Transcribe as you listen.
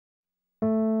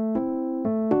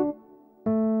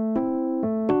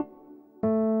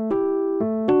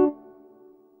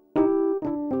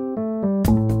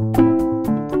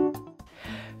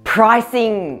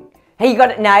Pricing. Have you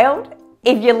got it nailed?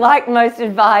 If you're like most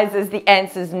advisors, the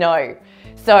answer's no.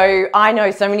 So I know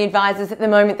so many advisors at the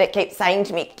moment that keep saying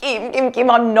to me, Kim,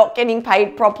 I'm not getting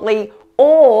paid properly.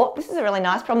 Or, this is a really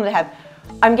nice problem to have,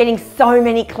 I'm getting so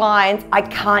many clients, I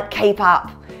can't keep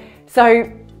up.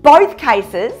 So both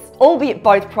cases, albeit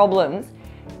both problems,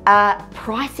 are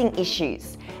pricing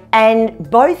issues.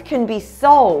 And both can be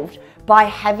solved by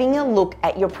having a look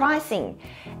at your pricing.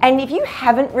 And if you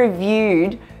haven't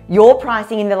reviewed your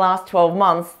pricing in the last 12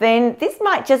 months, then this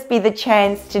might just be the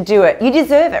chance to do it. You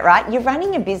deserve it, right? You're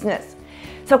running a business.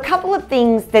 So a couple of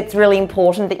things that's really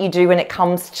important that you do when it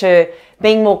comes to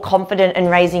being more confident and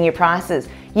raising your prices.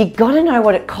 You gotta know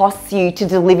what it costs you to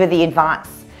deliver the advice.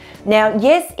 Now,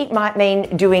 yes, it might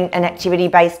mean doing an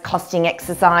activity-based costing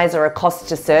exercise or a cost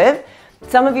to serve.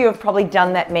 Some of you have probably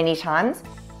done that many times.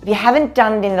 If you haven't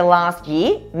done it in the last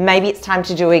year, maybe it's time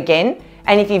to do it again.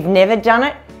 And if you've never done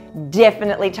it,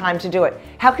 definitely time to do it.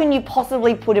 How can you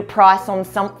possibly put a price on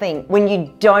something when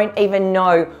you don't even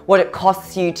know what it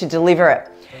costs you to deliver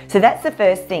it? So that's the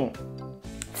first thing.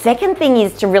 Second thing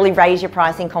is to really raise your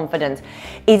pricing confidence,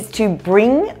 is to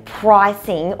bring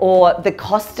pricing or the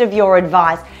cost of your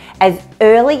advice as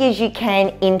early as you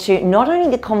can into not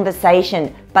only the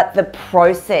conversation, but the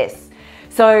process.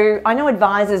 So I know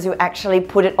advisors who actually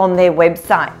put it on their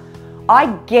website.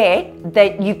 I get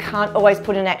that you can't always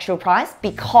put an actual price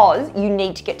because you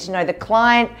need to get to know the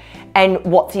client and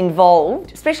what's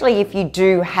involved, especially if you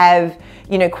do have,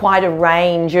 quite a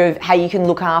range of how you can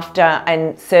look after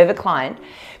and serve a client,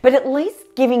 but at least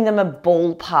giving them a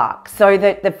ballpark so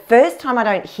that the first time I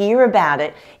don't hear about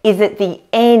it is at the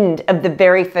end of the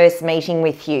very first meeting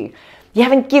with you. You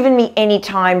haven't given me any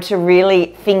time to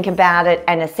really think about it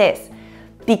and assess,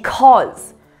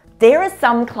 because there are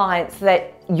some clients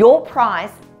that your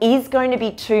price is going to be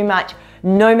too much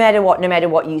no matter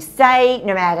what you say,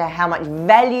 no matter how much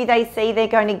value they see they're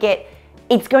going to get.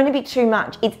 It's going to be too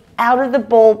much. It's out of the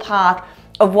ballpark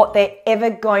of what they're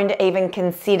ever going to even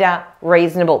consider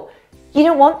reasonable. You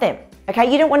don't want them, okay?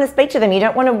 You don't want to speak to them. You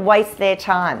don't want to waste their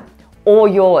time or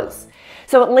yours.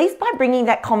 So at least by bringing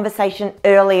that conversation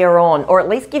earlier on, or at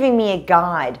least giving me a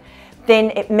guide,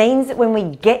 then it means that when we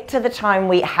get to the time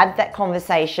we have that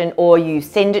conversation, or you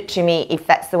send it to me if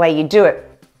that's the way you do it,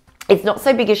 it's not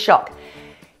so big a shock.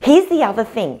 Here's the other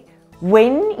thing.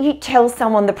 When you tell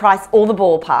someone the price or the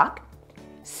ballpark,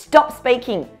 stop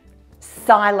speaking.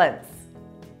 Silence.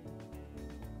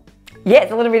 Yeah,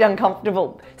 it's a little bit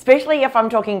uncomfortable, especially if I'm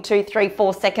talking 2, 3,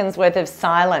 4 seconds worth of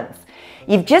silence.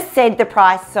 You've just said the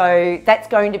price, so that's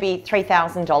going to be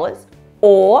 $3,000,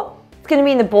 or it's going to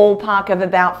be in the ballpark of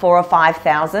about $4,000 or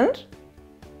 $5,000.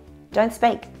 Don't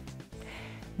speak.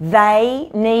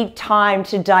 They need time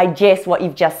to digest what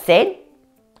you've just said,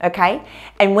 okay?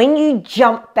 And when you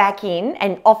jump back in,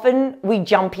 and often we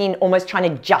jump in almost trying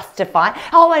to justify,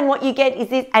 oh, and what you get is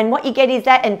this, and what you get is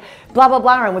that, and blah, blah,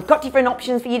 blah, and we've got different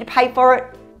options for you to pay for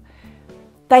it.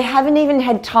 They haven't even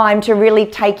had time to really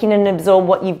take in and absorb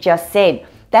what you've just said.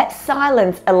 That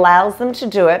silence allows them to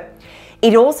do it.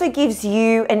 It also gives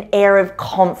you an air of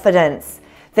confidence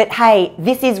that, hey,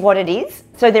 this is what it is.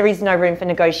 So there is no room for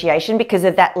negotiation because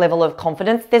of that level of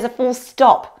confidence. There's a full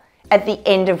stop at the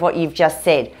end of what you've just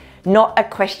said, not a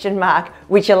question mark,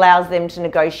 which allows them to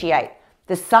negotiate.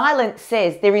 The silence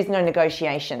says there is no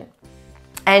negotiation.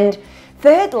 And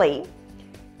thirdly,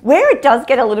 where it does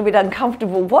get a little bit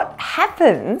uncomfortable, what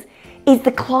happens is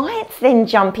the clients then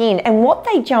jump in, and what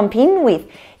they jump in with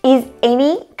is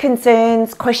any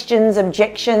concerns, questions,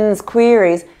 objections,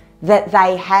 queries that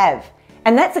they have.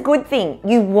 And that's a good thing.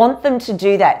 You want them to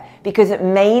do that because it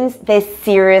means they're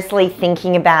seriously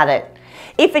thinking about it.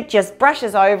 If it just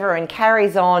brushes over and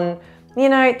carries on,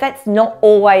 that's not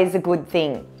always a good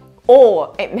thing.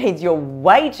 Or it means you're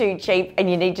way too cheap and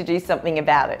you need to do something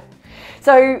about it.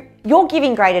 So you're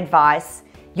giving great advice.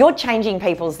 You're changing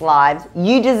people's lives.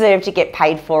 You deserve to get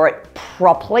paid for it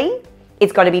properly.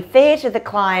 It's got to be fair to the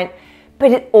client,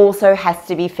 but it also has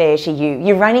to be fair to you.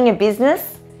 You're running a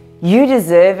business. You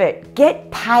deserve it.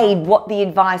 Get paid what the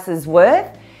advice is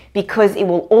worth, because it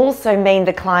will also mean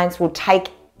the clients will take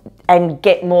and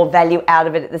get more value out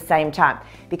of it at the same time,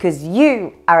 because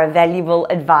you are a valuable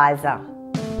advisor.